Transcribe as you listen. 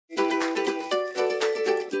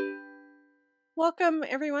Welcome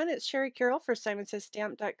everyone, it's Shari Carroll for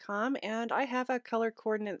SimonsStamp.com, and I have a color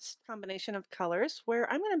coordinates combination of colors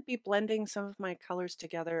where I'm going to be blending some of my colors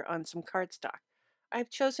together on some cardstock. I've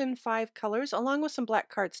chosen 5 colors along with some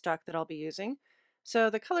black cardstock that I'll be using. So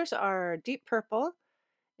the colors are deep purple,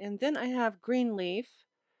 and then I have green leaf.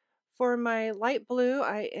 For my light blue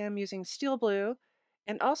I am using steel blue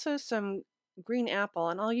and also some green apple,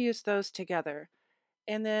 and I'll use those together.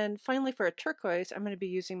 And then finally for a turquoise I'm going to be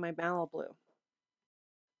using my MALIBLUE.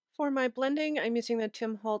 For my blending, I'm using the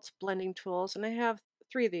Tim Holtz blending tools, and I have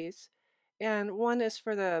 3 of these. And one is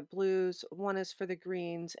for the blues, one is for the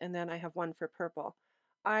greens, and then I have one for purple.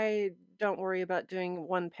 I don't worry about doing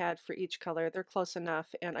one pad for each color. They're close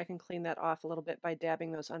enough, and I can clean that off a little bit by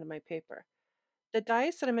dabbing those onto my paper. The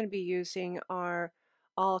dies that I'm going to be using are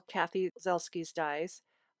all Kathy Zelsky's dies.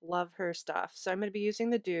 Love her stuff. So I'm going to be using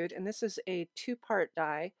the Dude, and this is a 2-part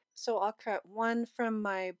die. So I'll cut one from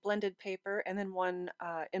my blended paper and then one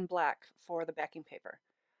in black for the backing paper.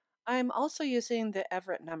 I'm also using the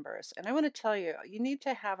EVERETT numbers, and I want to tell you, you need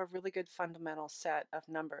to have a really good fundamental set of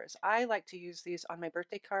numbers. I like to use these on my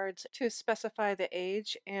birthday cards to specify the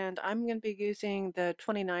age, and I'm going to be using the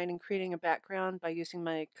 29 and creating a background by using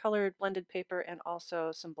my colored blended paper and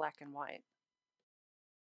also some black and white.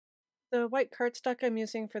 The white cardstock I'm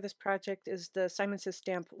using for this project is the Simon Says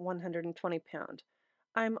Stamp 120 pound.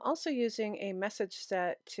 I'm also using a message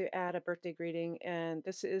set to add a birthday greeting, and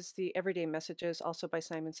this is the Everyday Messages, also by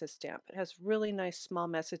Simon Says Stamp. It has really nice small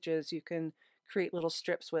messages you can create little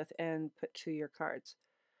strips with and put to your cards.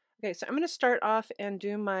 Okay, so I'm going to start off and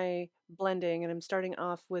do my blending, and I'm starting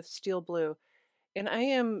off with steel blue. And I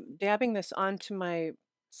am dabbing this onto my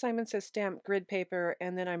Simon Says Stamp grid paper,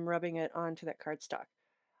 and then I'm rubbing it onto that cardstock.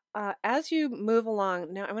 As you move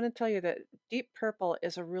along, now I want to tell you that deep purple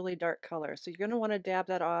is a really dark color, so you're going to want to dab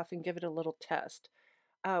that off and give it a little test.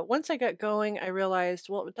 Once I got going, I realized,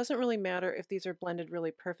 well, it doesn't really matter if these are blended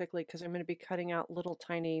really perfectly because I'm going to be cutting out little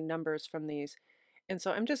tiny numbers from these. And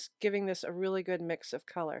so I'm just giving this a really good mix of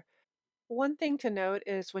color. One thing to note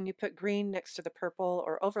is when you put green next to the purple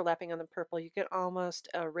or overlapping on the purple, you get almost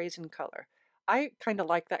a raisin color. I kind of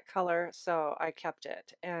like that color, so I kept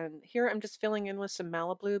it. And here I'm just filling in with some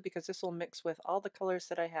MALIBLUE because this will mix with all the colors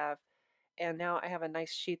that I have. And now I have a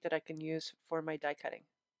nice sheet that I can use for my die cutting.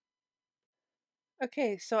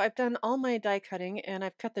 Okay, so I've done all my die cutting and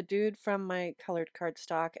I've cut the Dude from my colored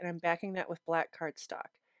cardstock and I'm backing that with black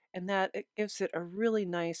cardstock. And that it gives it a really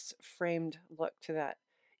nice framed look to that.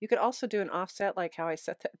 You could also do an offset like how I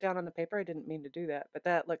set that down on the paper. I didn't mean to do that, but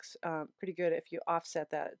that looks pretty good if you offset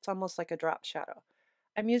that. It's almost like a drop shadow.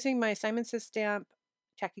 I'm using my Simon Says Stamp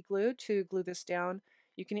tacky glue to glue this down.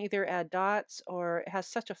 You can either add dots or it has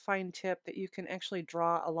such a fine tip that you can actually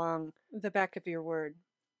draw along the back of your word.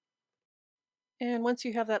 And once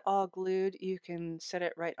you have that all glued, you can set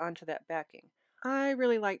it right onto that backing. I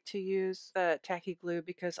really like to use the tacky glue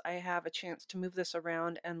because I have a chance to move this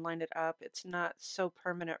around and line it up. It's not so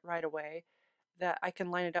permanent right away that I can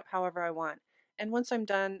line it up however I want. And once I'm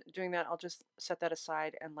done doing that, I'll just set that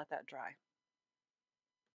aside and let that dry.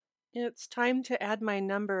 It's time to add my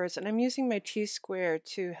numbers, and I'm using my T-square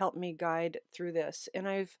to help me guide through this. And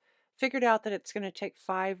I've figured out that it's going to take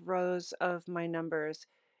 5 rows of my numbers,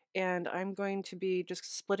 and I'm going to be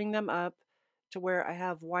just splitting them up to where I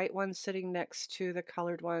have white ones sitting next to the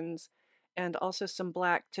colored ones, and also some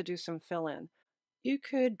black to do some fill-in. You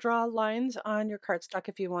could draw lines on your cardstock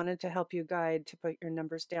if you wanted to help you guide to put your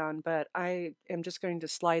numbers down, but I am just going to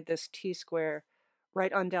slide this T-square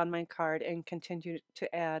right on down my card and continue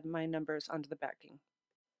to add my numbers onto the backing.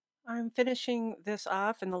 I'm finishing this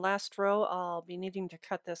off. In the last row, I'll be needing to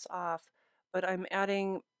cut this off, but I'm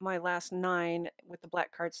adding my last 9 with the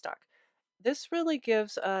black cardstock. This really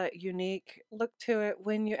gives a unique look to it.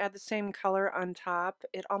 When you add the same color on top,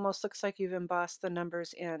 it almost looks like you've embossed the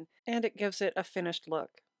numbers in, and it gives it a finished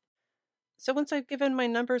look. So once I've given my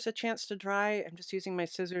numbers a chance to dry, I'm just using my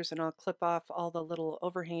scissors and I'll clip off all the little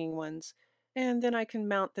overhanging ones, and then I can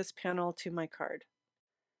mount this panel to my card.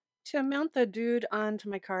 To mount the Dude onto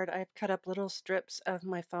my card, I've cut up little strips of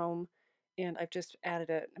my foam and I've just added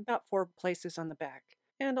it about 4 places on the back.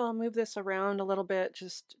 And I'll move this around a little bit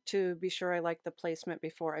just to be sure I like the placement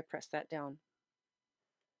before I press that down.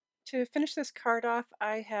 To finish this card off,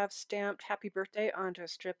 I have stamped Happy Birthday onto a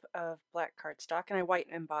strip of black cardstock, and I white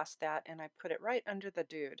embossed that and I put it right under the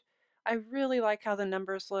Dude. I really like how the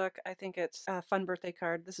numbers look. I think it's a fun birthday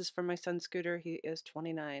card. This is from my son Scooter. He is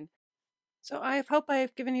 29. So I hope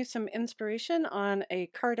I've given you some inspiration on a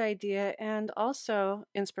card idea and also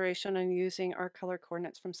inspiration on using our color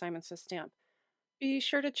coordinates from Simon Says Stamp. Be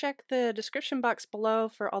sure to check the description box below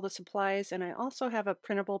for all the supplies, and I also have a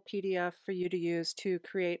printable PDF for you to use to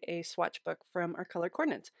create a swatch book from our color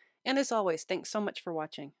coordinates. And as always, thanks so much for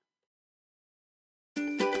watching.